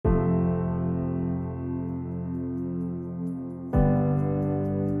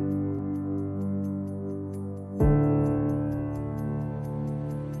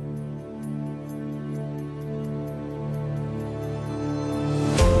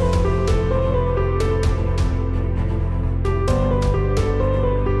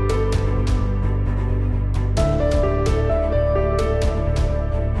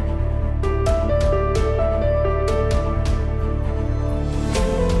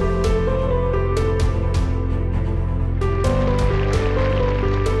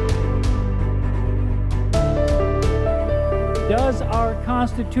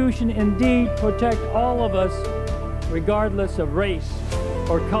Constitution indeed protect all of us, regardless of race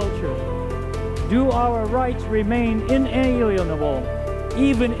or culture? Do our rights remain inalienable,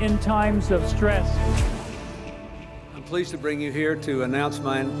 even in times of stress? I'm pleased to bring you here to announce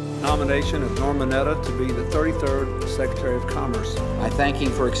my nomination of Norm Mineta to be the 33rd Secretary of Commerce. I thank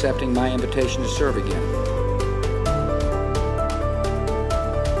him for accepting my invitation to serve again.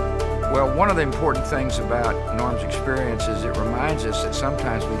 Well, one of the important things about Norm's experience is it reminds us that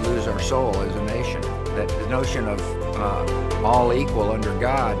sometimes we lose our soul as a nation, that the notion of all equal under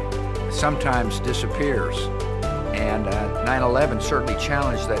God sometimes disappears. And 9/11 certainly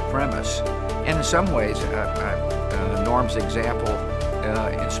challenged that premise. And in some ways, Norm's example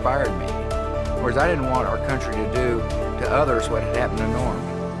inspired me. Whereas I didn't want our country to do to others what had happened to Norm.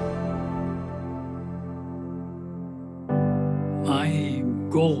 My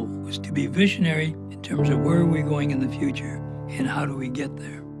goal was to be visionary in terms of where are we going in the future and how do we get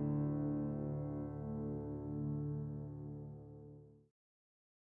there.